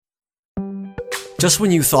Just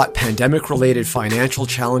when you thought pandemic-related financial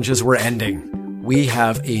challenges were ending, we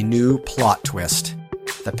have a new plot twist.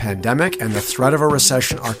 The pandemic and the threat of a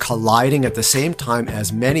recession are colliding at the same time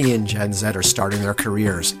as many in Gen Z are starting their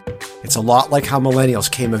careers. It's a lot like how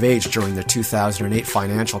millennials came of age during the 2008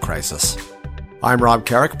 financial crisis. I'm Rob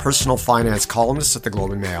Carrick, personal finance columnist at the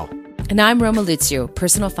Globe and Mail. And I'm Roma Luzio,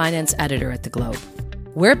 personal finance editor at the Globe.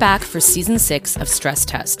 We're back for Season 6 of Stress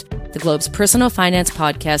Test, the Globe's personal finance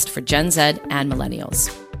podcast for Gen Z and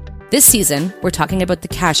millennials. This season, we're talking about the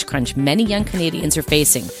cash crunch many young Canadians are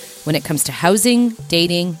facing when it comes to housing,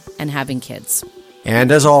 dating, and having kids.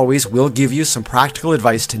 And as always, we'll give you some practical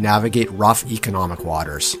advice to navigate rough economic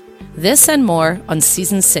waters. This and more on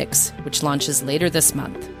Season 6, which launches later this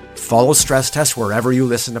month. Follow Stress Test wherever you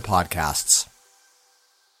listen to podcasts.